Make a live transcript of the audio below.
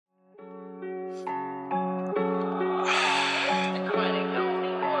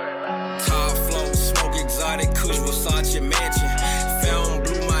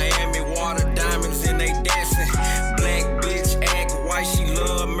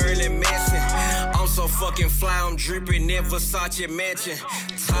motherfucking fly, I'm dripping in Versace mansion.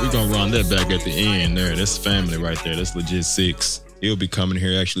 We're gonna run that back at the end there. That's family right there. That's legit 6. He'll be coming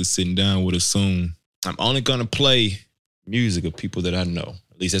here actually sitting down with us soon. I'm only gonna play music of people that I know.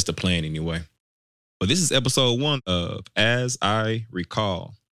 At least that's the plan anyway. But this is episode 1 of As I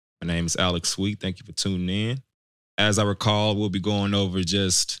Recall. My name is Alex Sweet. Thank you for tuning in. As I recall, we'll be going over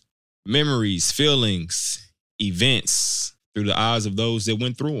just memories, feelings, events through the eyes of those that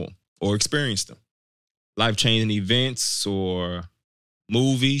went through them or experienced them. Life-changing events or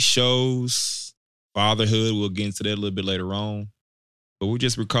movies, shows, fatherhood. We'll get into that a little bit later on. But we're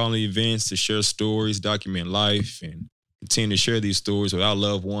just recalling events to share stories, document life, and continue to share these stories with our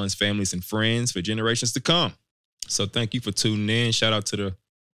loved ones, families, and friends for generations to come. So thank you for tuning in. Shout out to the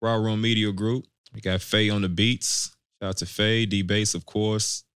Raw Room Media Group. We got Faye on the beats. Shout out to Faye, D-Bass, of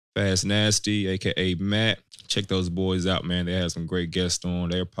course. Fast Nasty, a.k.a. Matt. Check those boys out, man. They had some great guests on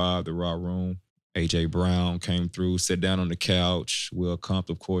their pod, the Raw Room. A.J. Brown came through, sat down on the couch. Will Comp,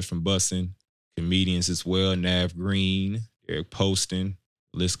 of course, from Bussin'. Comedians as well. Nav Green, Eric Poston.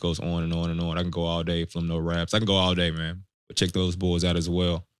 List goes on and on and on. I can go all day from No Raps. I can go all day, man. But check those boys out as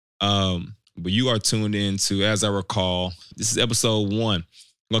well. But you are tuned in to As I Recall. This is episode 1. I'm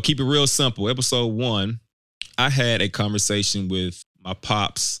going to keep it real simple. Episode 1, I had a conversation with my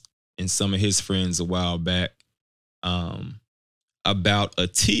pops and some of his friends a while back about a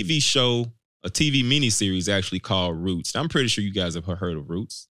TV show, a TV miniseries actually called Roots. I'm pretty sure you guys have heard of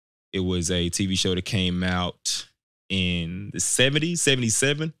Roots. It was a TV show that came out in the 70s,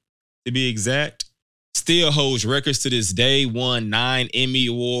 77 to be exact. Still holds records to this day, won 9 Emmy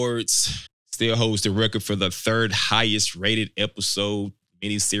Awards. Still holds the record for the 3rd highest rated episode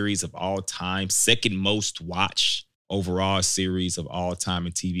miniseries of all time, 2nd most watched overall series of all time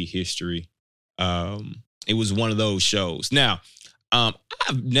in TV history. It was one of those shows. Now, I've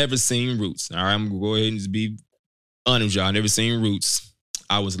never seen Roots. All right, I'm going to go ahead and just be honest with y'all. I've never seen Roots.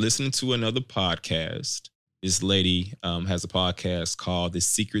 I was listening to another podcast. This lady has a podcast called The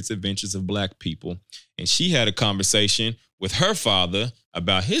Secrets Adventures of Black People. And she had a conversation with her father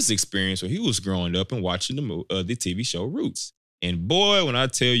about his experience when he was growing up and watching the TV show Roots. And boy, when I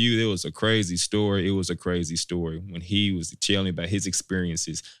tell you it was a crazy story, it was a crazy story when he was telling me about his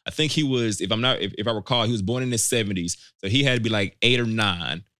experiences. I think he was, if I recall, he was born in the 70s. So he had to be like 8 or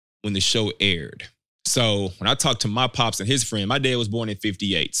 9 when the show aired. So when I talked to my pops and his friend, my dad was born in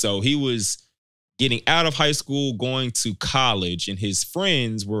 58. So he was getting out of high school, going to college, and his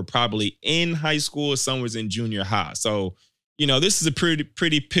friends were probably in high school or somewhere in junior high. So, you know, this is a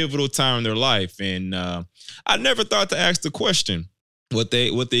pretty pivotal time in their life. And I never thought to ask the question what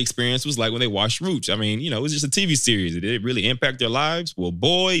the experience was like when they watched Roots. I mean, you know, it was just a TV series. Did it really impact their lives? Well,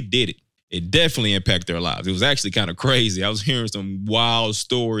 boy, did it. It definitely impacted their lives. It was actually kind of crazy. I was hearing some wild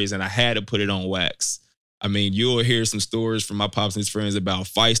stories and I had to put it on wax. I mean, you'll hear some stories from my pops and his friends about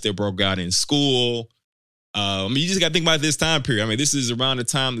fights that broke out in school. I mean, you just got to think about this time period. I mean, this is around the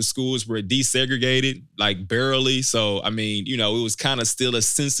time the schools were desegregated, like barely. So, I mean, you know, it was kind of still a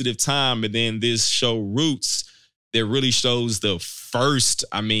sensitive time. And then this show Roots that really shows the first,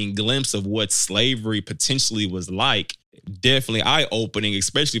 glimpse of what slavery potentially was like. Definitely eye-opening,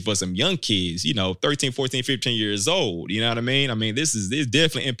 especially for some young kids, you know, 13, 14, 15 years old. You know what I mean? I mean, this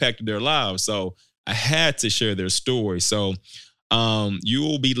definitely impacted their lives. So I had to share their story. So you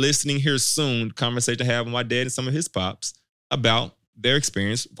will be listening here soon, conversation I have with my dad and some of his pops about their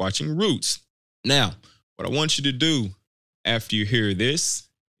experience watching Roots. Now, what I want you to do after you hear this,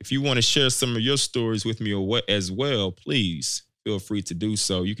 if you want to share some of your stories with me or what as well, please feel free to do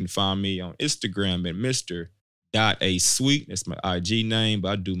so. You can find me on Instagram at Mr.A.Sweet. That's my IG name, but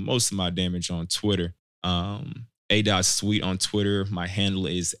I do most of my damage on Twitter. A.Sweet on Twitter. My handle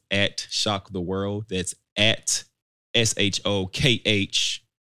is at Shock the World. That's at SHOKH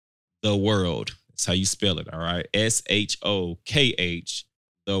the World. That's how you spell it, all right? SHOKH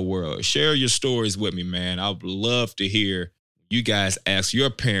the World. Share your stories with me, man. I would love to hear you guys ask your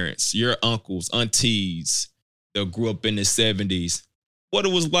parents, your uncles, aunties that grew up in the 70s, what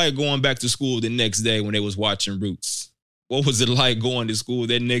it was like going back to school the next day when they was watching Roots. What was it like going to school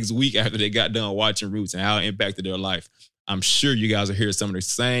that next week after they got done watching Roots and how it impacted their life? I'm sure you guys will hear some of the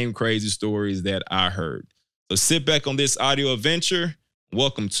same crazy stories that I heard. So sit back on this audio adventure.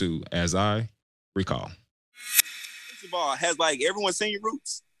 Welcome to As I Recall. First of all, has like everyone seen your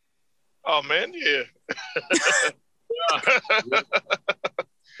Roots? Oh man, yeah.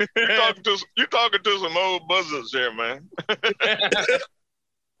 you talking to some old buzzers here, man.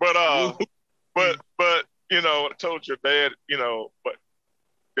 but you know, I told your dad, you know, but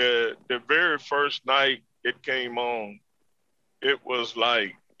the very first night it came on, it was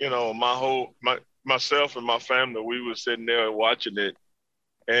like, you know, myself and my family, we were sitting there watching it,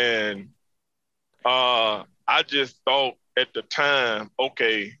 and I just thought at the time,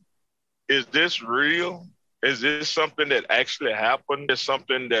 okay, is this real? Is this something that actually happened? Is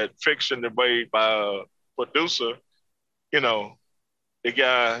something that fiction made by a producer? You know, the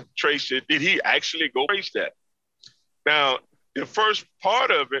guy traced it. Did he actually go trace that? Now, the first part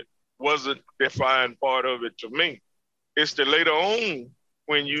of it wasn't the defined part of it to me. It's the later on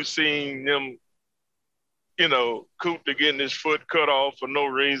when you seen them, you know, Kunta getting his foot cut off for no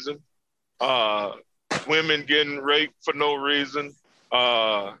reason, women getting raped for no reason,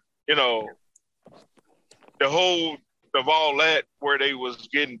 you know, the whole of all that where they was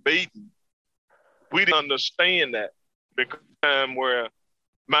getting beaten. We didn't understand that because time where,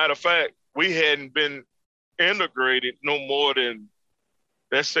 matter of fact, we hadn't been integrated no more than,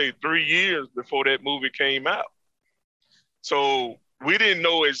 let's say, 3 years before that movie came out. So we didn't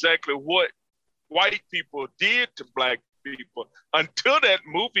know exactly what white people did to black people until that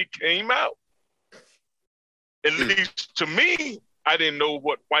movie came out. At least to me, I didn't know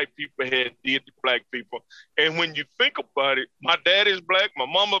what white people had did to black people. And when you think about it, my dad is black, my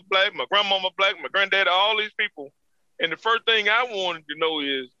mama black, my grandmama black, my granddad, all these people. And the first thing I wanted to know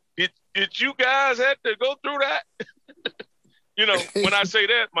is, did you guys have to go through that? You know, when I say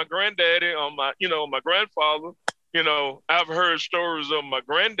that, my granddaddy, my grandfather, you know, I've heard stories of my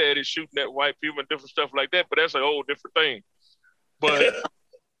granddaddy shooting at white people and different stuff like that, but that's a whole different thing.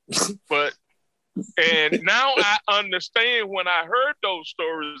 But and now I understand when I heard those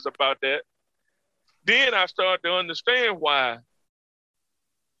stories about that, then I started to understand why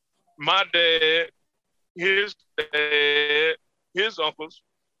my dad, his uncles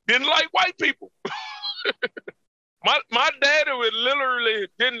didn't like white people. My daddy would literally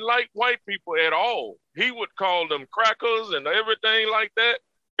didn't like white people at all. He would call them crackers and everything like that.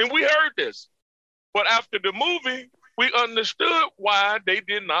 And we heard this. But after the movie, we understood why they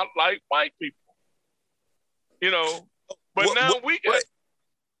did not like white people. You know, but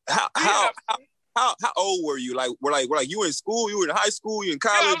how old were you? Like, we're like you in school, you were in high school, you in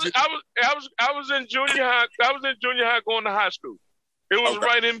college? Yeah, I was in junior high. I was in junior high going to high school. It was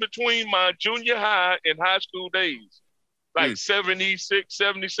right in between my junior high and high school days, like 76,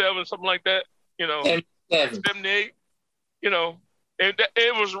 77, something like that. You know, 78. You know, and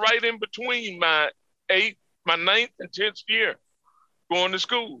it was right in between my 9th and 10th year going to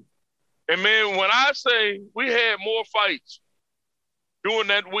school. And man, when I say we had more fights during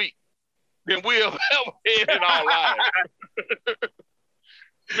that week than we have ever had in our lives,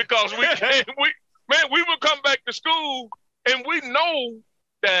 because we would come back to school and we know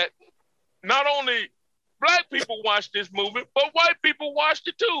that not only black people watched this movie, but white people watched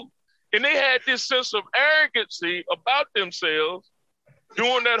it too, and they had this sense of arrogancy about themselves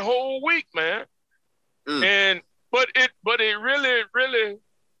during that whole week, man. And but it really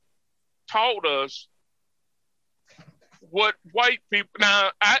taught us what white people.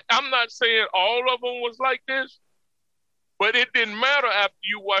 Now, I'm not saying all of them was like this, but it didn't matter after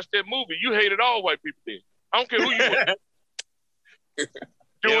you watched that movie. You hated all white people then. I don't care who you were.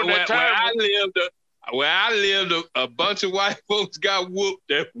 During that time, where I lived, a bunch of white folks got whooped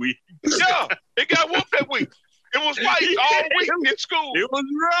that week. Yeah, they got whooped that week. It was fights all week in school. It was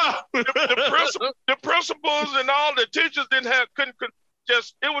rough. The principals and all the teachers couldn't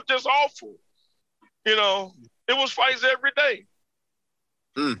it was just awful. You know, it was fights every day.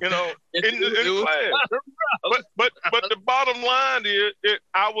 You know, in class. But the bottom line is,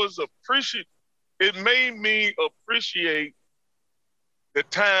 it made me appreciate the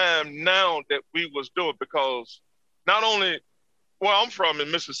time now that we was doing, because not only where I'm from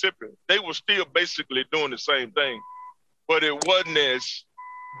in Mississippi, they were still basically doing the same thing, but it wasn't as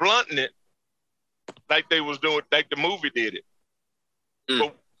blunt like they was doing, like the movie did it.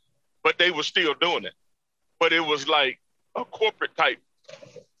 But they were still doing it. But it was like a corporate type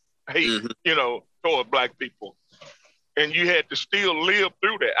hate, you know, toward black people. And you had to still live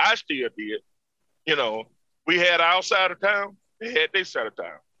through that. I still did. You know, we had our side of town, they had their side of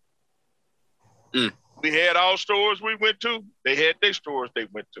town. We had our stores we went to, they had their stores they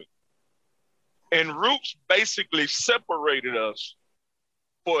went to. And Roots basically separated us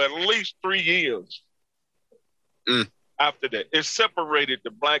for at least 3 years. After that, it separated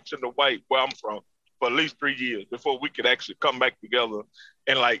the blacks and the white where I'm from for at least 3 years before we could actually come back together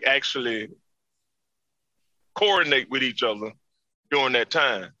and like actually coordinate with each other during that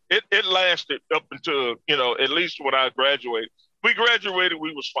time. It lasted up until, you know, at least when I graduated. We graduated,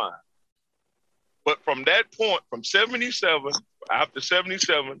 we was fine. But from that point, from 77, after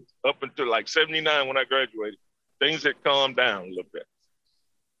 77, up until like 79 when I graduated, things had calmed down a little bit.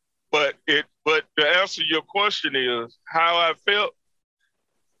 But to answer your question is how I felt.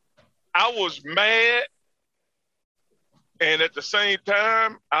 I was mad, and at the same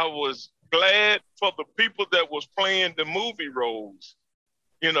time, I was glad for the people that was playing the movie roles.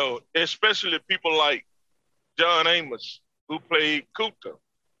 You know, especially people like John Amos, who played Kuta.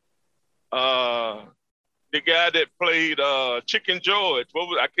 The guy that played Chicken George.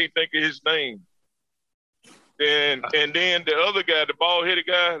 I can't think of his name. And then the other guy, the bald-headed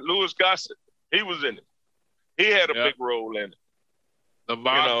guy, Louis Gossett, he was in it. He had a big role in it.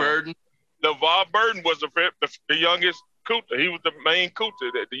 LeVar Burton. LeVar Burton was the youngest Kuta. He was the main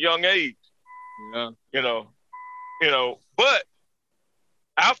Kuta at the young age. Yeah. You know. But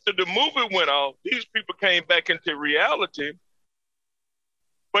after the movie went off, these people came back into reality.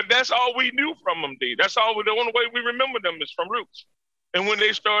 But that's all we knew from them, D. The only way we remember them is from Roots. And when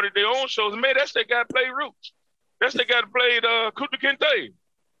they started their own shows, man, that's the guy that played Roots. That's the guy that played Kuta Kinte.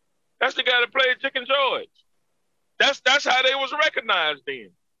 That's the guy that played Chicken George. That's how they was recognized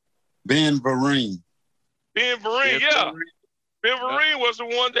then. Ben Vereen. Ben Vereen, yeah. Ben Vereen was the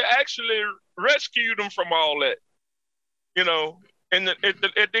one that actually rescued them from all that, you know, and at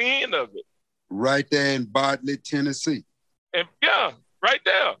the end of it. Right there in Bartlett, Tennessee. And yeah, right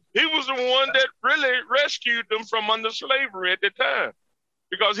there. He was the one that really rescued them from under slavery at the time,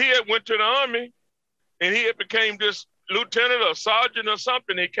 because he had went to the army and he had became this lieutenant or sergeant or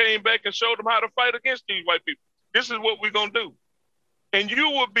something. He came back and showed them how to fight against these white people. This is what we're going to do. And you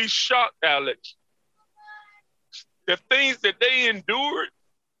would be shocked, Alex. The things that they endured,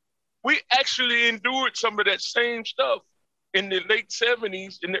 we actually endured some of that same stuff in the late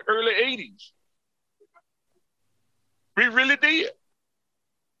 70s, in the early 80s. We really did.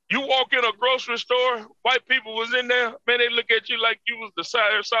 You walk in a grocery store, white people was in there, man, they look at you like you was the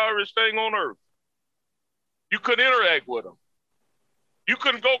sorriest thing on earth. You couldn't interact with them. You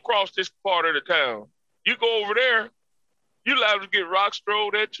couldn't go across this part of the town. You go over there, you liable to get rocks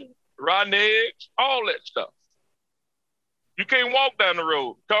thrown at you, rotten eggs, all that stuff. You can't walk down the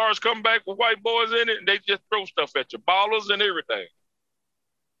road. Cars come back with white boys in it, and they just throw stuff at you, ballers and everything.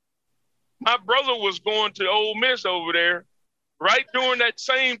 My brother was going to Ole Miss over there right during that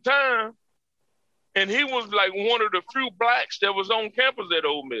same time, and he was like one of the few blacks that was on campus at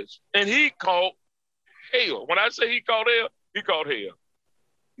Ole Miss, and he caught hell. When I say he caught hell, he caught hell.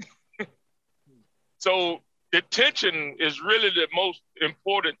 So detention is really the most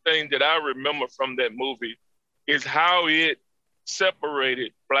important thing that I remember from that movie, is how it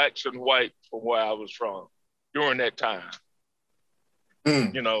separated blacks and whites from where I was from during that time.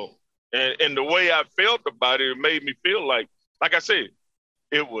 You know, and the way I felt about it, it made me feel like I said,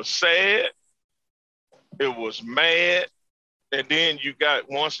 it was sad, it was mad, and then you got,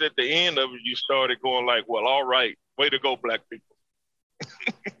 once at the end of it, you started going like, well, all right, way to go, black people.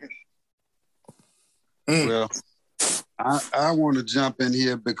 Well, I want to jump in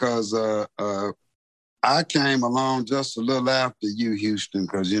here because I came along just a little after you, Houston,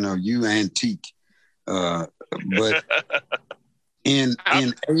 because, you know, you antique. But in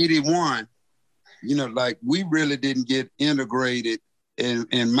 81, you know, like, we really didn't get integrated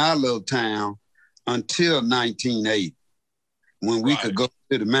in my little town until 1980, when we could go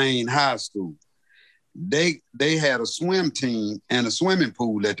to the main high school. They had a swim team and a swimming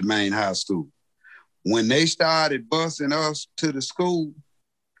pool at the main high school. When they started busing us to the school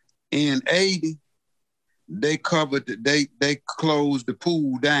in 80, they closed the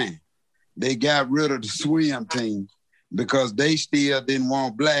pool down. They got rid of the swim team because they still didn't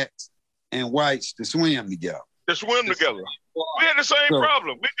want blacks and whites to swim together. To swim together. We had the same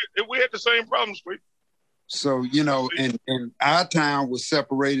problem. We had the same problem, Sweet. So, you know, and our town was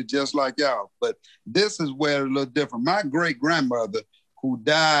separated just like y'all. But this is where a little different. My great-grandmother, who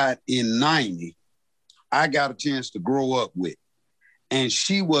died in 90, I got a chance to grow up with. And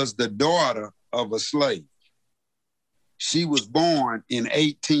she was the daughter of a slave. She was born in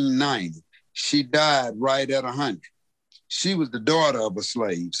 1890. She died right at 100. She was the daughter of a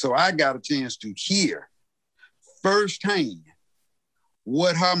slave. So I got a chance to hear firsthand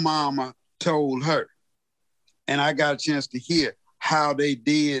what her mama told her. And I got a chance to hear how they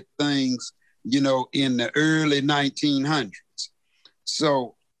did things, you know, in the early 1900s.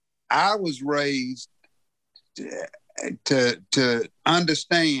 So I was raised to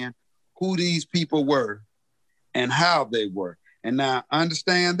understand who these people were and how they were. And now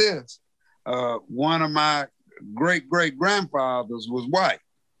understand this, one of my great-great-grandfathers was white.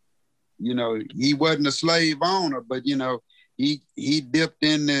 You know, he wasn't a slave owner, but, you know, he dipped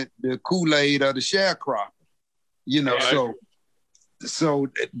in the Kool-Aid of the sharecropper. You know, so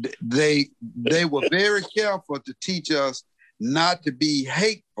they were very careful to teach us not to be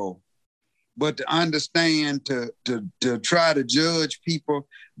hateful, but to understand, to try to judge people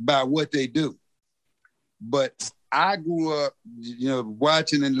by what they do. But I grew up,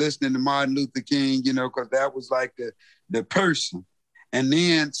 watching and listening to Martin Luther King, because that was like the person. And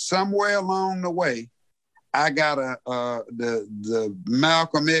then somewhere along the way, I got the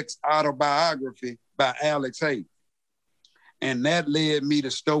Malcolm X autobiography by Alex Haley. And that led me to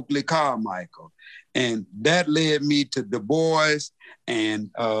Stokely Carmichael. And that led me to Du Bois and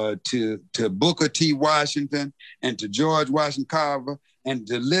to Booker T. Washington and to George Washington Carver, and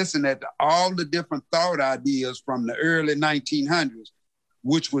to listen at all the different thought ideas from the early 1900s,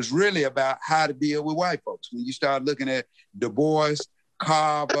 which was really about how to deal with white folks. When you start looking at Du Bois,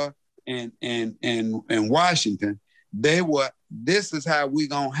 Carver, and Washington, this is how we're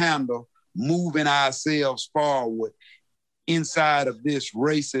gonna handle moving ourselves forward inside of this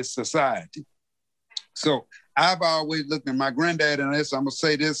racist society. So I've always looked at my granddad, and this, I'm gonna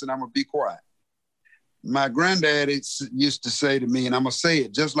say this and I'm gonna be quiet. My granddad used to say to me, and I'm gonna say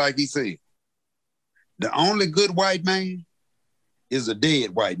it just like he said, the only good white man is a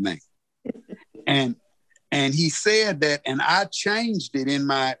dead white man. And he said that, and I changed it in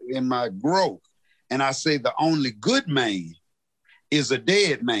my growth. And I say the only good man is a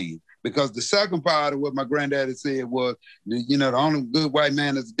dead man. Because the second part of what my granddaddy said was, the only good white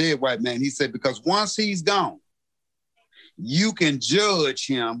man is a dead white man. He said, because once he's gone, you can judge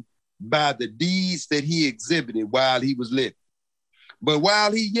him by the deeds that he exhibited while he was living. But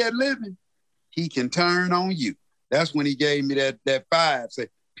while he yet living, he can turn on you. That's when he gave me that 5, say,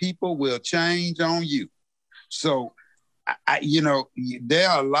 people will change on you. So, there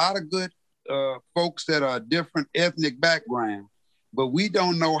are a lot of good folks that are different ethnic background, but we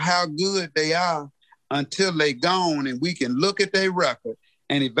don't know how good they are until they gone, and we can look at their record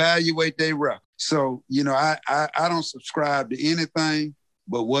and evaluate their record. So, I don't subscribe to anything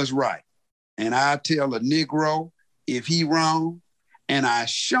but what's right. And I tell a Negro if he wrong, and I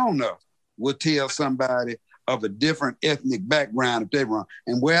sure enough will tell somebody of a different ethnic background if they wrong.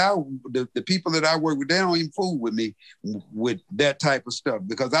 And the people that I work with, they don't even fool with me with that type of stuff,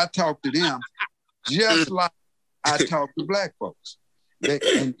 because I talk to them just like I talk to black folks.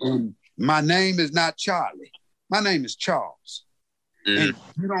 And my name is not Charlie. My name is Charles. And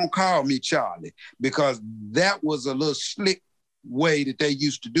you don't call me Charlie, because that was a little slick way that they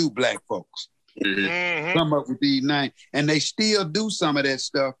used to do black folks. Come up with these names. And they still do some of that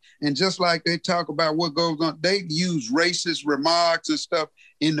stuff. And just like they talk about what goes on, they use racist remarks and stuff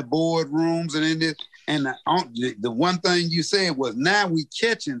in the boardrooms and in this. And the one thing you said was, now we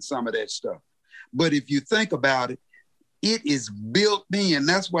catching some of that stuff. But if you think about it, it is built in.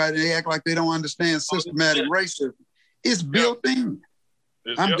 That's why they act like they don't understand systematic racism. It's built in.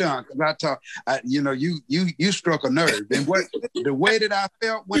 I'm done, because I talk. You struck a nerve, and the way that I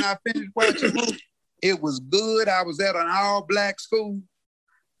felt when I finished watching it, it was good. I was at an all-black school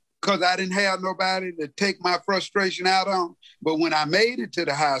because I didn't have nobody to take my frustration out on. But when I made it to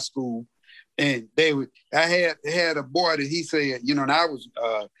the high school, and I had a boy that he said, and I was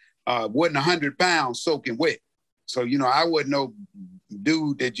wasn't 100 pounds soaking wet, so I wasn't no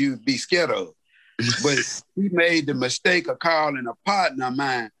dude that you'd be scared of. But he made the mistake of calling a partner of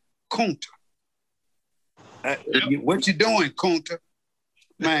mine Kunta. What you doing, Kunta?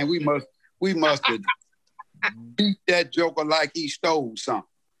 Man, we must have beat that joker like he stole something,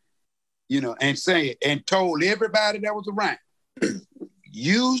 and say it, and told everybody that was around,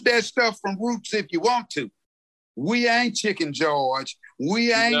 use that stuff from Roots if you want to. We ain't Chicken George.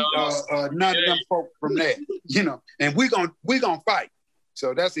 We ain't none of them folks from there, and we gonna fight.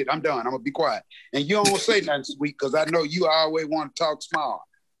 So that's it. I'm done. I'm gonna be quiet. And you don't say nothing sweet, because I know you always want to talk small.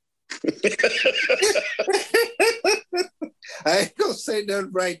 I ain't gonna say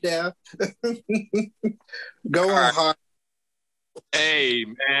nothing right now. Go on, Hart. Hey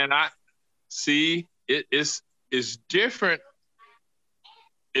man, I see it's different.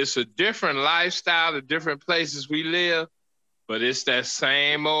 It's a different lifestyle, the different places we live, but it's that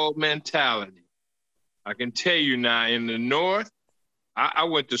same old mentality. I can tell you now, in the North, I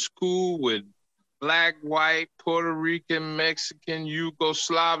went to school with Black, white, Puerto Rican, Mexican,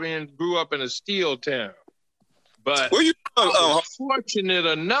 Yugoslavian, grew up in a steel town. But where you I was fortunate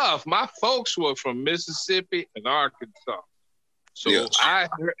enough, my folks were from Mississippi and Arkansas. So yes. I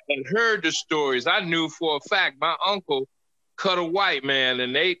had heard the stories. I knew for a fact my uncle cut a white man,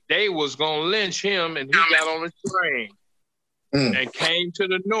 and they was going to lynch him, and he got on a train and came to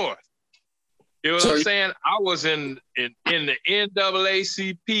the North. You know what I'm saying? I was in the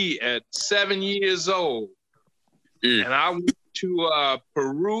NAACP at 7 years old. And I went to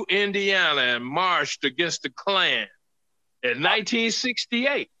Peru, Indiana, and marched against the Klan. in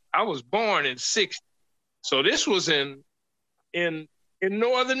 1968. I was born in 60. So this was in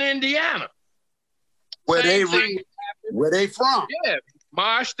northern Indiana. Where they from? Yeah,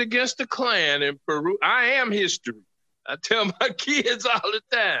 marched against the Klan in Peru. I am history. I tell my kids all the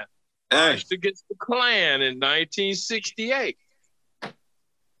time. Marched against the Klan in 1968.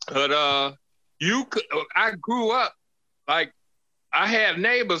 But I grew up like I had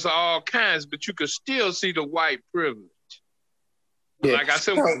neighbors of all kinds, but you could still see the white privilege. Yeah. Like I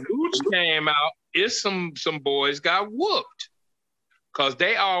said, when Roots came out, some boys got whooped because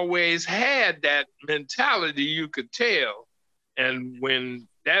they always had that mentality. You could tell, and when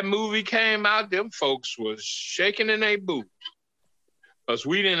that movie came out, them folks was shaking in their boots because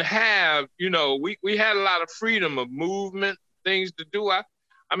we didn't have, we had a lot of freedom of movement, things to do. I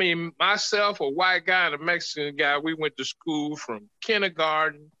mean, myself, a white guy and a Mexican guy, we went to school from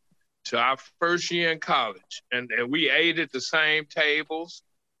kindergarten to our first year in college. And we ate at the same tables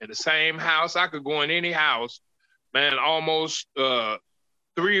in the same house. I could go in any house, man, almost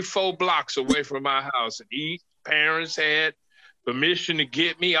 3-4 blocks away from my house and eat. Parents had permission to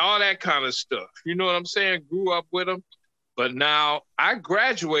get me, all that kind of stuff. You know what I'm saying? Grew up with them. But now I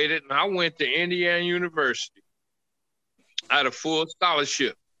graduated and I went to Indiana University. I had a full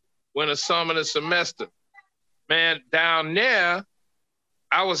scholarship. Went a summer and a semester. Man, down there,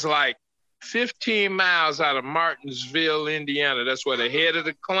 I was like 15 miles out of Martinsville, Indiana. That's where the head of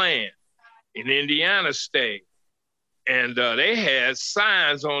the Klan in Indiana stayed. And they had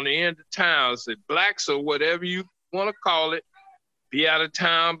signs on the end of town that said, blacks or whatever you want to call it, be out of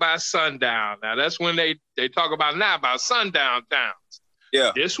town by sundown. Now, that's when they talk about now about sundown towns.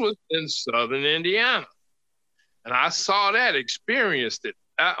 Yeah. This was in southern Indiana. And I saw that, experienced it.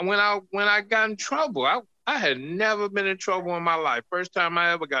 When I got in trouble, I had never been in trouble in my life. First time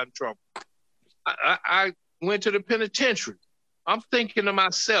I ever got in trouble. I went to the penitentiary. I'm thinking to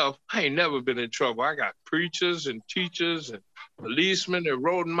myself, I ain't never been in trouble. I got preachers and teachers and policemen that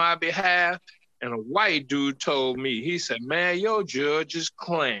wrote in my behalf. And a white dude told me, he said, man, your judge is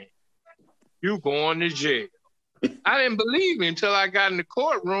Klan. You going to jail. I didn't believe him until I got in the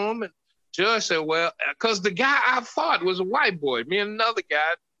courtroom and judge said, well, because the guy I fought was a white boy. Me and another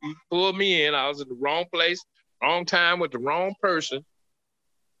guy, he pulled me in. I was in the wrong place, wrong time with the wrong person.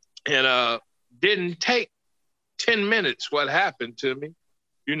 And didn't take 10 minutes what happened to me.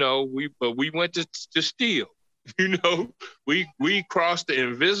 We went to steal. We crossed the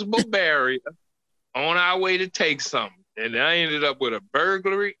invisible barrier on our way to take something. And I ended up with a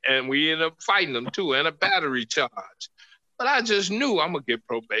burglary, and we ended up fighting them too, and a battery charge. But I just knew I'm going to get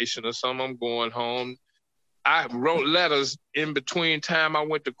probation or something. I'm going home. I wrote letters in between time I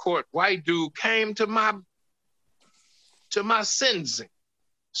went to court. White dude came to my sentencing,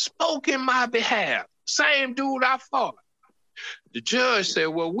 spoke in my behalf. Same dude I fought. The judge said,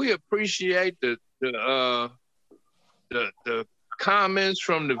 well, we appreciate the comments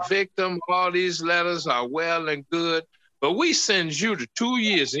from the victim. All these letters are well and good, but we send you to 2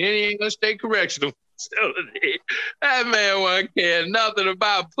 years in Indiana State Correctional. That man wasn't care nothing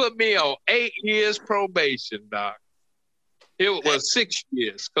about. Put me on 8 years probation, doc. It was 6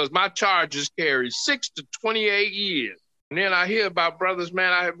 years because my charges carried 6 to 28 years. And then I hear about brothers,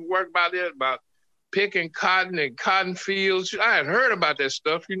 man, I have worked about it, about picking cotton and cotton fields. I had heard about that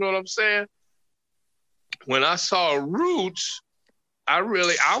stuff, you know what I'm saying? When I saw Roots, I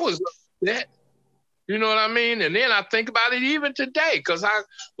was upset. You know what I mean? And then I think about it even today, because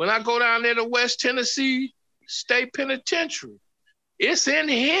when I go down there to West Tennessee State Penitentiary, it's in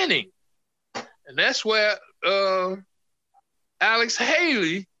Henning. And that's where Alex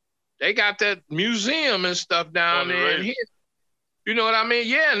Haley, they got that museum and stuff down there in Henning. You know what I mean?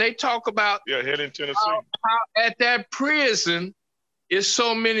 Yeah, and they talk about Henning, Tennessee. How at that prison is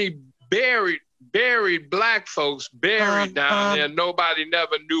so many buried black folks buried down there. Nobody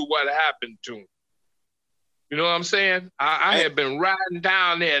never knew what happened to them. You know what I'm saying? I had been riding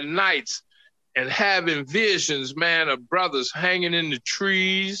down there at nights and having visions, man, of brothers hanging in the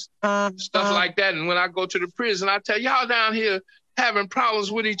trees, stuff like that. And when I go to the prison, I tell y'all down here having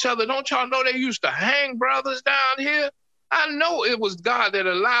problems with each other. Don't y'all know they used to hang brothers down here? I know it was God that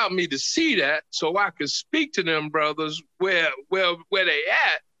allowed me to see that so I could speak to them brothers where they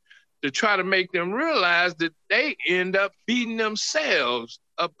at to try to make them realize that they end up beating themselves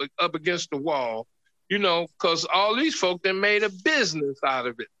up against the wall. You know, because all these folk that made a business out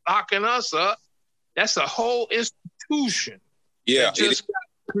of it, locking us up. That's a whole institution. Yeah, that just got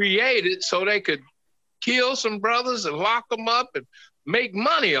created so they could kill some brothers and lock them up and make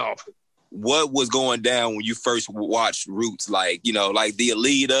money off it. What was going down when you first watched Roots? Like, you know, like the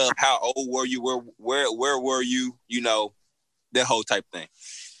lead up. How old were you? Where were you? You know, that whole type thing?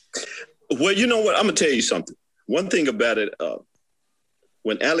 Well, you know what? I'm gonna tell you something. One thing about it,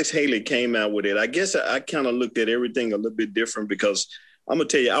 when Alex Haley came out with it, I guess I kind of looked at everything a little bit different because I'm gonna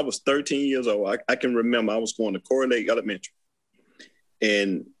tell you, I was 13 years old. I can remember I was going to Coeur Lake Elementary,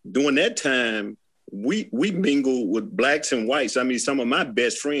 and during that time, we mingled with blacks and whites. I mean, some of my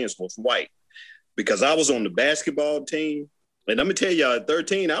best friends was white because I was on the basketball team. And let me tell y'all, at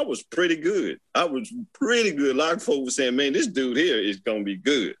 13, I was pretty good. A lot of folks were saying, man, this dude here is going to be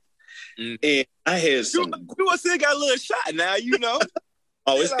good. And I had some... You still got a little shot now, you know.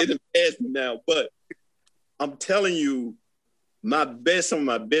 It's past me now. But I'm telling you, some of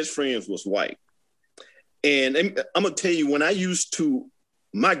my best friends was white. And I'm going to tell you, when I used to...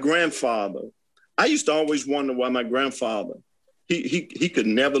 My grandfather... I used to always wonder why my grandfather, he could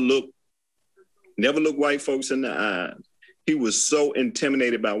never look white folks in the eyes. He was so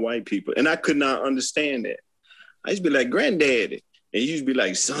intimidated by white people. And I could not understand that. I used to be like, granddaddy. And he used to be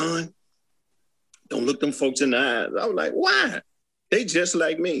like, son, don't look them folks in the eyes. I was like, why? They just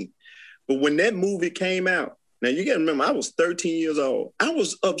like me. But when that movie came out, now you got to remember, I was 13 years old. I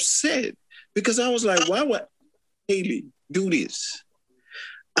was upset because I was like, why would Haley do this?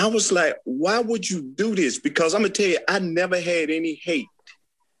 I was like, why would you do this? Because I'm going to tell you, I never had any hate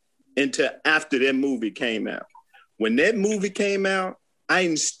until after that movie came out. When that movie came out, I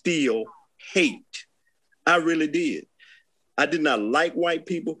instilled hate. I really did. I did not like white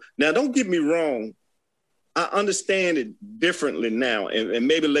people. Now, don't get me wrong. I understand it differently now. And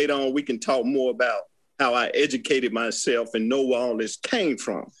maybe later on we can talk more about how I educated myself and know where all this came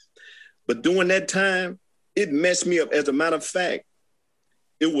from. But during that time, it messed me up. As a matter of fact,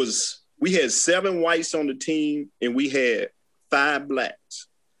 we had 7 whites on the team and we had 5 blacks.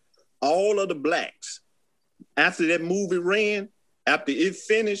 All of the blacks, after that movie ran, after it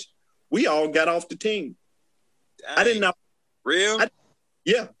finished, we all got off the team. Dang. I did not. Real?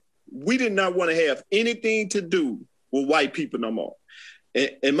 We did not want to have anything to do with white people no more.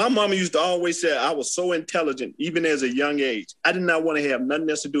 And my mama used to always say I was so intelligent, even as a young age. I did not want to have nothing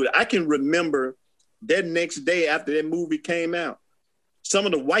else to do with it. I can remember that next day after that movie came out, some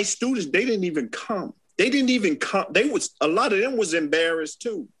of the white students, they didn't even come. A lot of them was embarrassed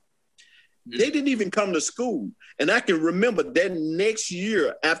too. They didn't even come to school. And I can remember that next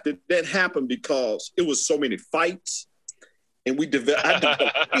year after that happened because it was so many fights. And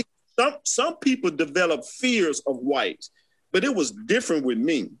some people develop fears of whites, but it was different with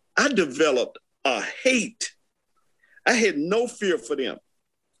me. I developed a hate. I had no fear for them.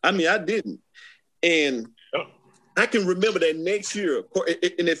 I mean, I didn't. And I can remember that next year.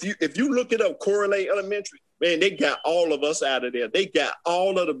 And if you look it up, Coeur Lake Elementary, man, they got all of us out of there. They got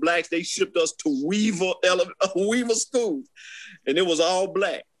all of the blacks. They shipped us to Weaver schools, and it was all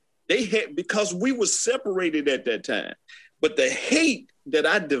black. Because we were separated at that time. But the hate that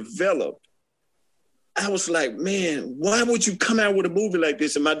I developed, I was like, man, why would you come out with a movie like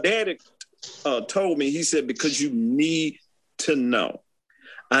this? And my dad told me, he said, because you need to know.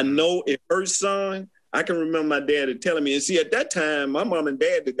 I know it hurts, son. I can remember my dad telling me, and see, at that time, my mom and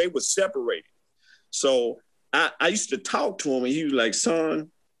dad, they were separated. So I used to talk to him, and he was like, son,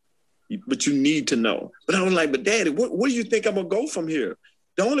 but you need to know. But I was like, but daddy, where do you think I'm going to go from here?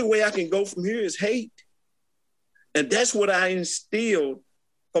 The only way I can go from here is hate. And that's what I instilled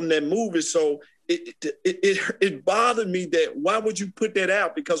from that movie. So it bothered me that why would you put that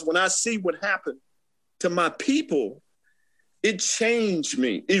out? Because when I see what happened to my people, it changed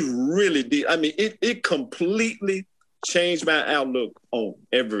me. It really did. I mean, it completely changed my outlook on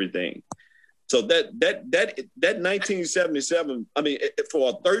everything. So that 1977, I mean, for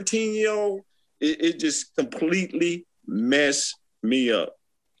a 13-year-old, it just completely messed me up.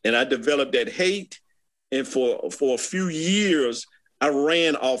 And I developed that hate. And for a few years, I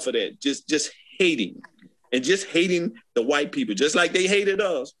ran off of that, just hating the white people, just like they hated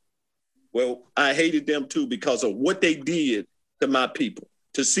us. Well, I hated them too because of what they did to my people,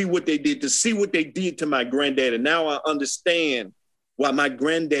 to see what they did to my granddaddy. Now I understand why my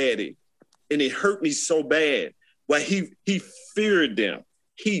granddaddy, and it hurt me so bad, why he feared them.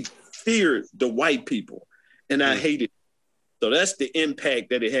 He feared the white people, and I hated them. So that's the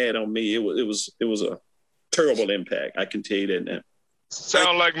impact that it had on me. It was a terrible impact. I can tell you that now.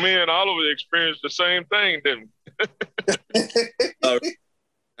 Sound like me and Oliver experienced the same thing, didn't we?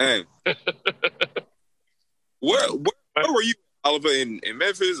 Hey. Where were you, Oliver, in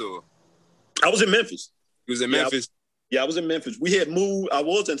Memphis? Or I was in Memphis. You was in Memphis? I was in Memphis. We had moved. I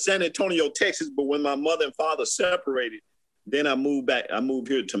was in San Antonio, Texas, but when my mother and father separated, then I moved back. I moved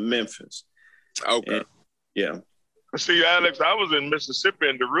here to Memphis. Okay. And, yeah. See, Alex, I was in Mississippi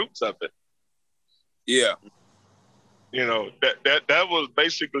and the roots of it. Yeah. You know, that was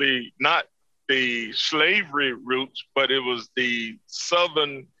basically not the slavery roots, but it was the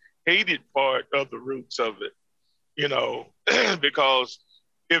Southern hated part of the roots of it. You know, because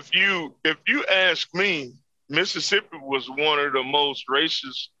if you ask me, Mississippi was one of the most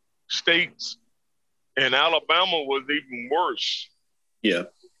racist states, and Alabama was even worse. Yeah.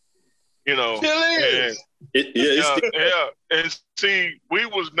 You know, Still is. And see, we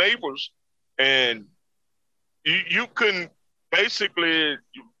was neighbors, and you couldn't basically.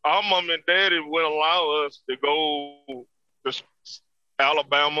 Our mom and daddy wouldn't allow us to go to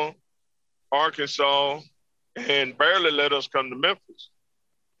Alabama, Arkansas, and barely let us come to Memphis.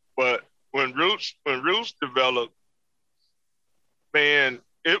 But when Roots developed, man,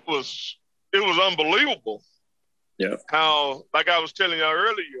 it was unbelievable. Yeah. How, like I was telling y'all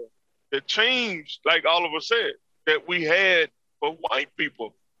earlier, the change, like Oliver said, that we had for white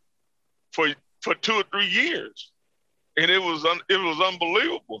people for 2 or 3 years, and it was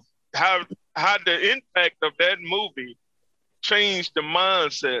unbelievable how the impact of that movie changed the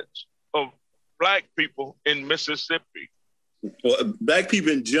mindsets of Black people in Mississippi. Well, Black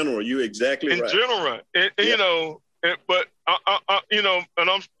people in general, you're exactly right. In general, you know, but you know, and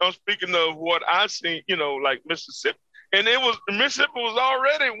I'm speaking of what I seen, you know, like Mississippi, and Mississippi was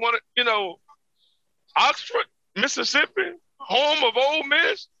already one of, you know, Oxford, Mississippi, home of Ole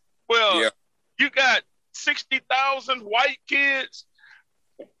Miss. Well, you got 60,000 white kids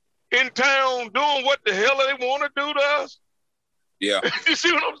in town doing what the hell they want to do to us. Yeah. You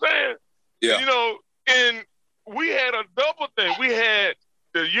see what I'm saying? Yeah. You know, and we had a double thing. We had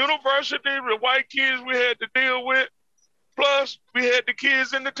the university, the white kids we had to deal with, plus we had the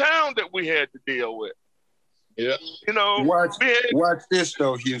kids in the town that we had to deal with. Yeah. You know, watch this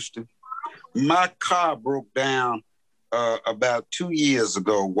though, Houston. My car broke down about 2 years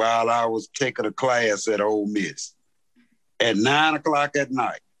ago while I was taking a class at Ole Miss at 9 o'clock at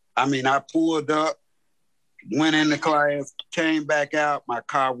night. I mean, I pulled up, went into class, came back out, my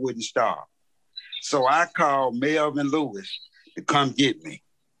car wouldn't start. So I called Melvin Lewis to come get me.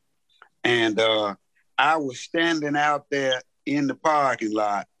 And I was standing out there in the parking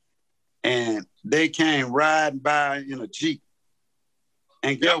lot, and they came riding by in a Jeep.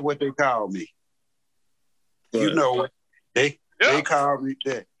 And guess what they called me? You know what? They called me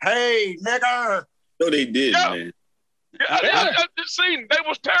that. Hey, nigga. No, they did, man. Yeah, I just seen. They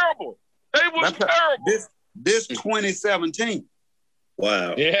was terrible. They was terrible. This 2017.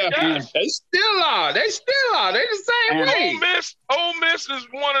 Wow. Yeah. They still are. They the same way. Ole Miss is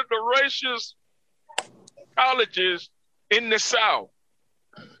one of the racist colleges in the South.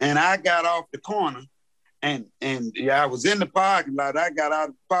 And I got off the corner, and I was in the parking lot. I got out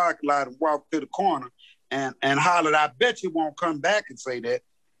of the parking lot and walked to the corner and hollered, I bet you won't come back and say that.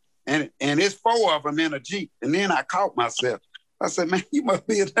 And it's 4 of them in a Jeep. And then I caught myself. I said, man, you must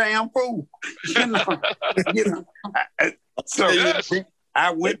be a damn fool. So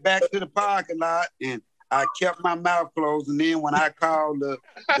I went back to the parking lot and I kept my mouth closed. And then when I called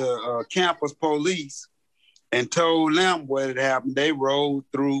the campus police and told them what had happened, they rolled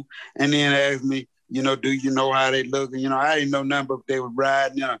through and then asked me, do you know how they look? And, I didn't know nothing, but they were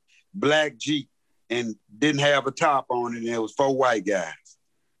riding in a black Jeep and didn't have a top on it. And it was 4 white guys.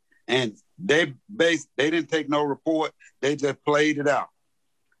 And they didn't take no report. They just played it out.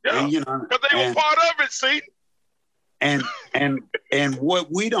 Yeah, because they were part of it, see? And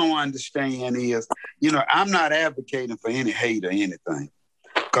what we don't understand is, I'm not advocating for any hate or anything,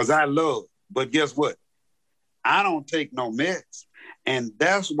 because I love. But guess what? I don't take no mess. And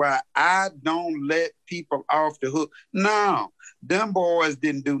that's why I don't let people off the hook. No, them boys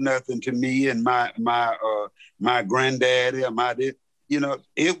didn't do nothing to me and my granddaddy or my dad.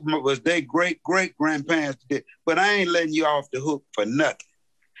 It was their great-great-grandparents did. But I ain't letting you off the hook for nothing.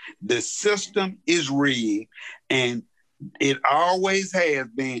 The system is rigged, and it always has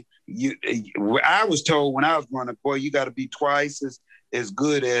been. I was told when I was growing up, boy, you got to be twice as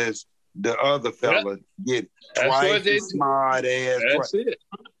good as the other fella. Get twice as smart as. That's it.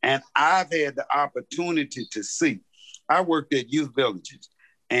 And I've had the opportunity to see. I worked at youth villages,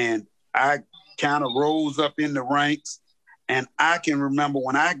 and I kind of rose up in the ranks. And I can remember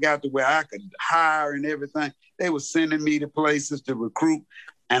when I got to where I could hire and everything, they were sending me to places to recruit,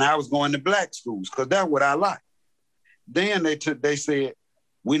 and I was going to black schools because that's what I like. Then they said,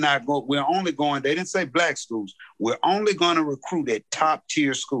 we're only going, they didn't say black schools, we're only going to recruit at top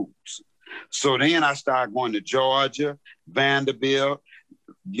tier schools. So then I started going to Georgia, Vanderbilt,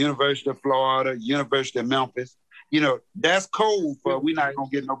 University of Florida, University of Memphis. That's cold for we're not going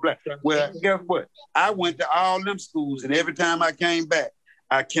to get no black. Well, guess what? I went to all them schools, and every time I came back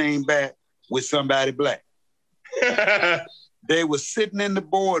with somebody black. They were sitting in the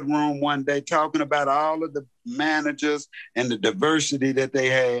boardroom one day talking about all of the managers and the diversity that they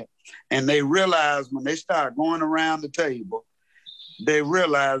had. And they realized when they started going around the table, they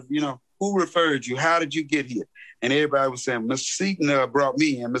realized, who referred you? How did you get here? And everybody was saying, Mr. Seaton brought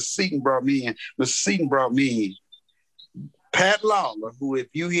me in. Mr. Seaton brought me in. Mr. Seaton brought me in. Pat Lawler, who, if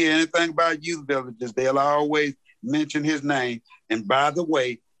you hear anything about youth villages, they'll always mention his name. And by the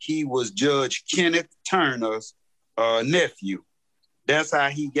way, he was Judge Kenneth Turner's nephew. That's how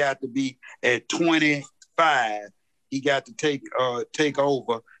he got to be at 25. He got to take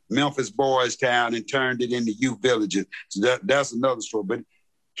over Memphis Boys Town and turned it into youth villages. So that's another story. But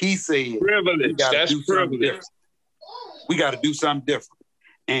he said, privilege. That's privilege. We got to do something different.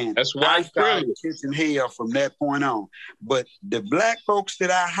 And that's why I started kissing hell from that point on. But the black folks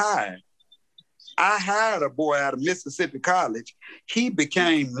that I hired a boy out of Mississippi College. He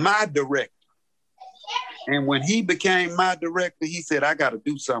became my director. And when he became my director, he said, I got to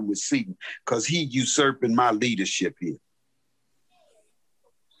do something with Seaton because he usurping my leadership here.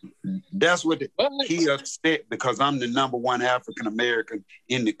 That's what he upset because I'm the #1 African-American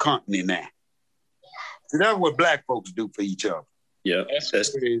in the company now. So that's what black folks do for each other. Yeah,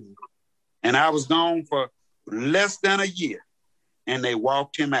 that's crazy. And I was gone for less than a year, and they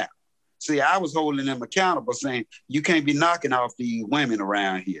walked him out. See, I was holding them accountable, saying, you can't be knocking off these women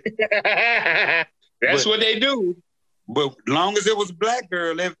around here. That's what they do. But long as it was a black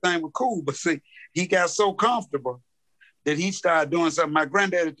girl, everything was cool. But see, he got so comfortable that he started doing something. My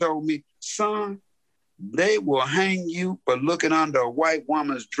granddaddy told me, son, they will hang you for looking under a white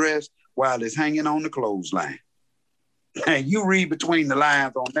woman's dress while it's hanging on the clothesline. And you read between the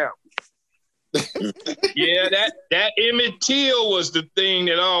lines on that one. Yeah, that Emmett Till was the thing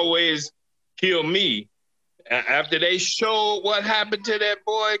that always killed me. After they showed what happened to that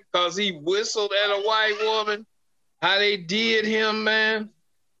boy because he whistled at a white woman, how they did him, man.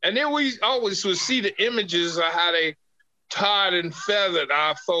 And then we always would see the images of how they tarred and feathered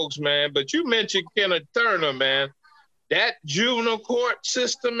our folks, man. But you mentioned Kenneth Turner, man. That juvenile court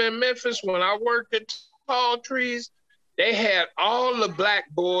system in Memphis, when I worked at Tall Trees, they had all the black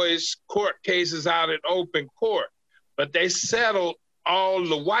boys' court cases out in open court, but they settled all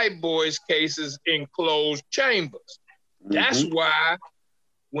the white boys' cases in closed chambers. Mm-hmm. That's why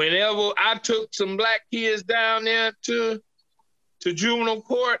whenever I took some black kids down there to juvenile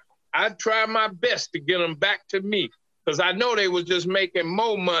court, I tried my best to get them back to me because I know they was just making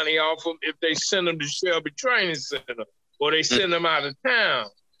more money off them if they sent them to Shelby Training Center or they send them out of town.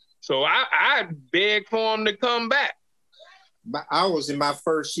 So I begged for them to come back. I was in my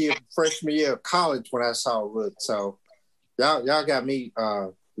freshman year of college when I saw Root. So y'all got me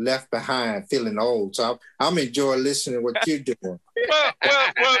left behind, feeling old. So I'm enjoying listening to what you're doing.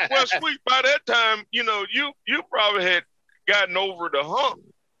 Well, Sweet, by that time, you probably had gotten over the hump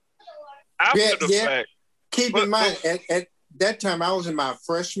after the fact. Keep in mind, at that time, I was in my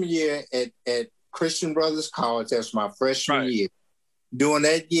freshman year at Christian Brothers College. That's my freshman year. During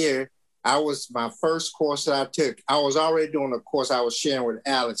that year, my first course that I took, I was already doing a course I was sharing with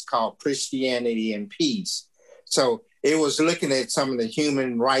Alex called Christianity and Peace. So it was looking at some of the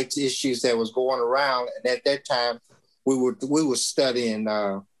human rights issues that was going around. And at that time, we were studying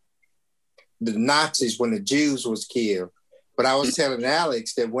the Nazis when the Jews was killed. But I was telling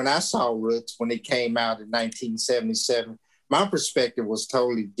Alex that when I saw Roots, when it came out in 1977, my perspective was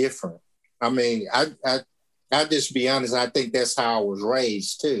totally different. I mean, I'll just be honest, I think that's how I was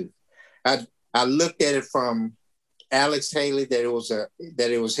raised too. I looked at it from Alex Haley that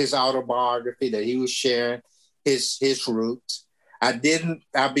it was his autobiography that he was sharing his roots.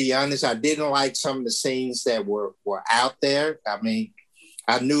 I'll be honest, I didn't like some of the scenes that were out there. I mean,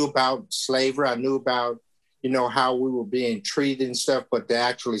 I knew about slavery, I knew about how we were being treated and stuff, but to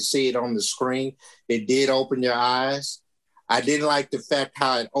actually see it on the screen, it did open your eyes. I didn't like the fact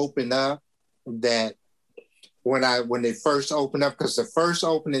how it opened up, that when they first opened up, because the first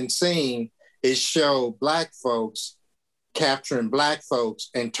opening scene, it showed black folks capturing black folks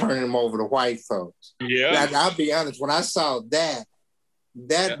and turning them over to white folks. Yeah. I'll be honest, when I saw that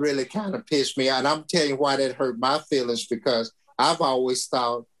really kind of pissed me out. And I'm telling you why that hurt my feelings, because I've always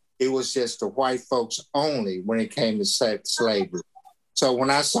thought it was just the white folks only when it came to slavery. So when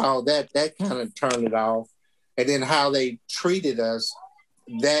I saw that kind of turned it off. And then how they treated us,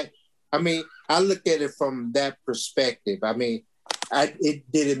 I looked at it from that perspective. I mean, did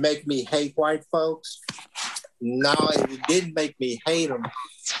it make me hate white folks? No, it didn't make me hate them.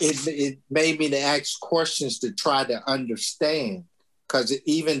 It made me to ask questions to try to understand. Because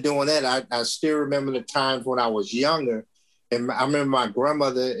even doing that, I still remember the times when I was younger, and I remember my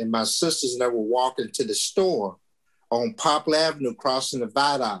grandmother and my sisters and they were walking to the store, on Poplar Avenue, crossing the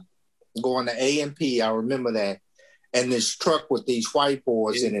viaduct, going to A&P. I remember that. And this truck with these white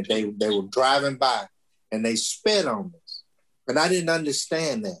boys in it, they were driving by and they spit on us. But I didn't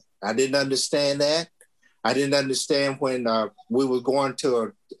understand that. I didn't understand when we were going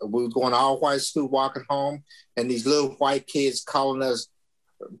all white school, walking home, and these little white kids calling us,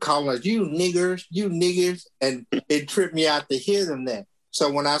 you niggers, and it tripped me out to hear them that.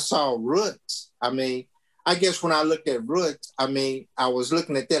 So when I saw Roots, I mean, I guess when I looked at Roots, I mean, I was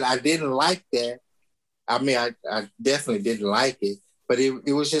looking at that. I didn't like that. I mean, I definitely didn't like it, but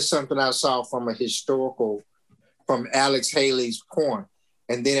it was just something I saw from Alex Haley's point.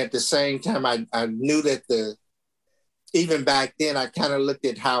 And then at the same time, I knew that even back then, I kind of looked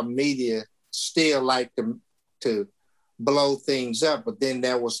at how media still liked to blow things up, but then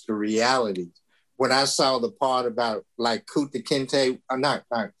that was the reality. When I saw the part about like Kunta Kinte, not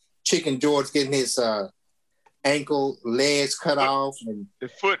Chicken George getting his ankle, legs cut off, and the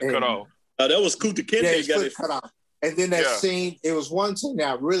foot cut off. That was Kunta Kinte. Yeah, his foot cut off. And then that scene, it was one scene that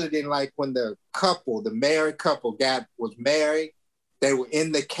I really didn't like when the married couple was married. They were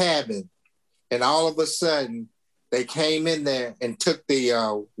in the cabin, and all of a sudden, they came in there and took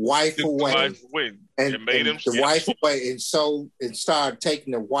the wife away. And made him the wife away, and started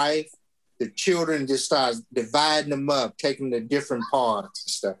taking the wife. The children just started dividing them up, taking the different parts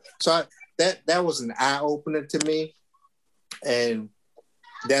and stuff. So that was an eye opener to me, and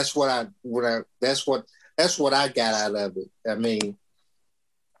that's what I got out of it. I mean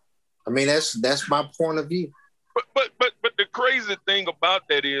that's my point of view. But the crazy thing about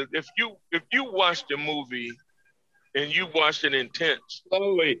that is if you watch the movie and you watch it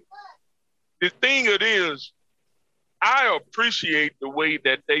intensely, the thing it is, I appreciate the way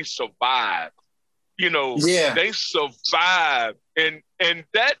that they survived. You know, they survived, and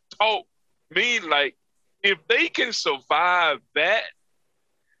that taught me, like, if they can survive that,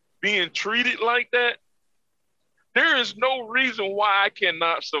 being treated like that, there is no reason why I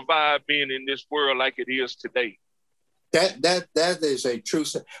cannot survive being in this world like it is today. That is a true.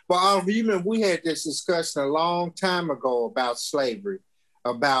 But remember, we had this discussion a long time ago about slavery,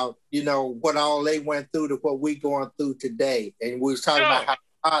 about what all they went through to what we going through today, and we was talking about how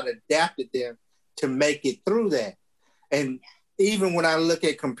God adapted them to make it through that. And even when I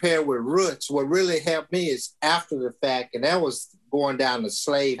compare with Roots, what really helped me is after the fact, and that was going down to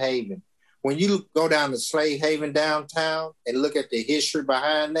Slave Haven. When you go down to Slave Haven downtown and look at the history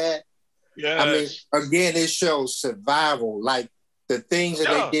behind that, I mean, again, it shows survival, like the things that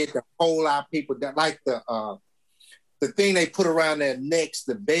they did to hold our people down, like the thing they put around their necks,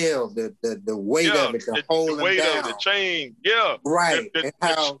 the bell, the weight of it, to hold them down. The weight of the chain, right. The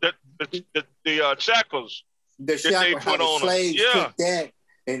shackles. The shackles, how the slaves took that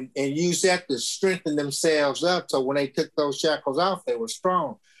and used that to strengthen themselves up. So when they took those shackles off, they were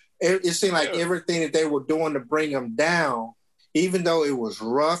strong. It seemed like everything that they were doing to bring them down, even though it was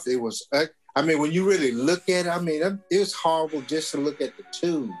rough, it was, I mean, when you really look at it, I mean, it was horrible just to look at the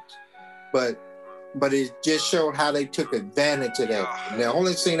tubes. But it just showed how they took advantage of that. And the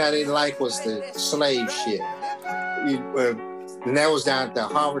only thing I didn't like was the slave ship. And that was down at the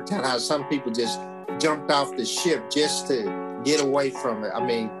Harvard Town, how some people just jumped off the ship just to get away from it. I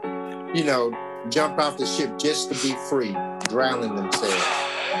mean, jumped off the ship just to be free, drowning themselves.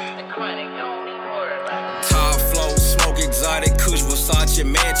 Top flow, smoke exotic, Kush, Versace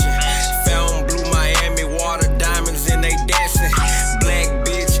mansion. Fountain blue, Miami water, diamonds and they dancing. Black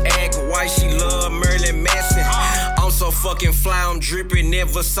bitch act white, she love Marilyn Manson. I'm so fucking fly, I'm dripping in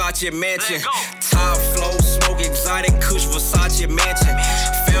Versace mansion. Top flow, smoke exotic, Kush, Versace mansion.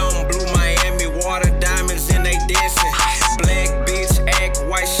 Fountain blue, Miami water, diamonds and they dancing. Black bitch act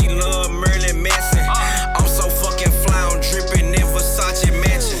white, she love Marilyn Manson. I'm so fucking fly, I'm dripping in Versace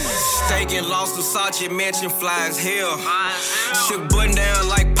mansion. Taking lost Versace mansion, fly as hell. Shit button down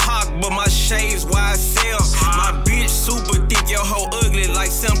like Pac, but my shades YSL. My bitch super thick, your hoe ugly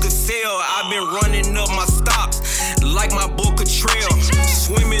like Sam Cassell. I've been running up my stops like my Boca Trail.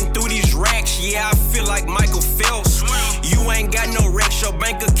 Swimming through these racks, yeah, I feel like Michael Phelps. You ain't got no racks, your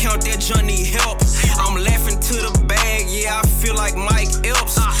bank account, that Johnny help. I'm laughing to the bag, yeah, I feel like Mike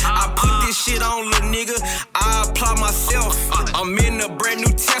Epps. I put this shit on, little nigga, I apply myself. I'm in a brand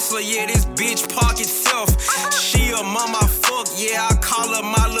new Tesla, yeah, this bitch park itself. She a mama fuck, yeah, I call her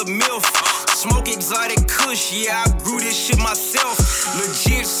my little MILF. Smoke exotic Kush, yeah, I grew this shit myself.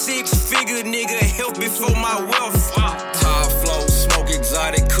 Legit 6-figure nigga, help before my wealth. Top flow, smoke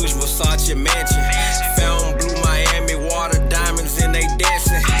exotic Kush, Versace mansion. Fountain blue, Miami water, diamonds and they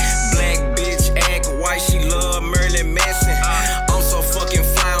dancing. Black bitch act white, she love Marilyn Manson. I'm so fucking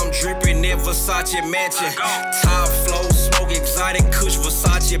fly, I'm dripping in Versace mansion. Top flow, exotic Kush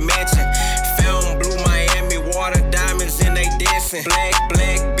Versace mansion. Fountain blue Miami water diamonds and they dancing.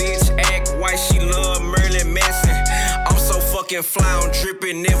 Black bitch act white, she love Merlin Manson. I'm so fucking fly, I'm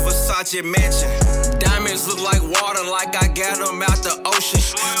dripping in Versace mansion. Diamonds look like water, like I got them out the ocean.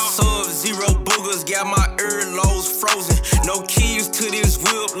 Sub-zero boogers, got my earlobes frozen. No keys to this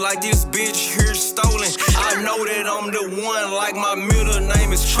whip, like this bitch here stolen. I know that I'm the one, like my middle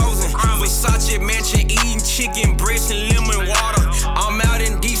name is Chosen. Versace mansion, eating chicken breast and lemon water. I'm out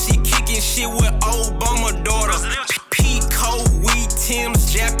in DC kicking shit with Obama daughter. Peacoat, wheat,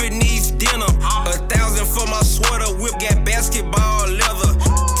 Tim's, Japanese dinner. 1,000 for my sweater, whip got basketball leather.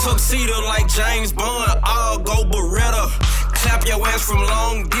 Tuxedo like James Bond, I'll go Beretta. Clap your ass from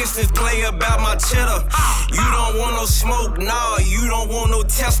long distance, play about my cheddar. You don't want no smoke, nah, you don't want no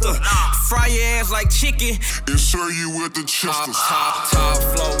tester. Fry your ass like chicken and serve you with the chesters. Top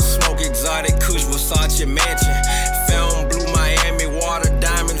flow, smoke exotic Kush Versace mansion. Fountain blue Miami water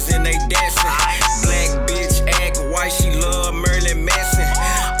diamonds and they dancing. Black bitch act white, she love Merlin Manson.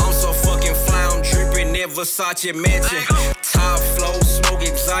 I'm so fucking fly, I'm dripping in Versace mansion. Top flow, smoke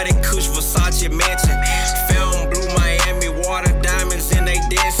exotic Kush Versace mansion. Fountain blue Miami water diamonds and they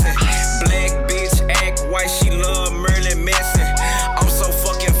dancing. Black bitch act white, she love Merlin Manson. I'm so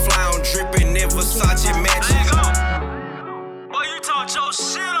fucking fly, I'm dripping in Versace mansion. Boy, you talk your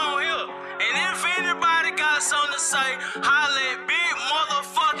shit on here. And if anybody got something to say,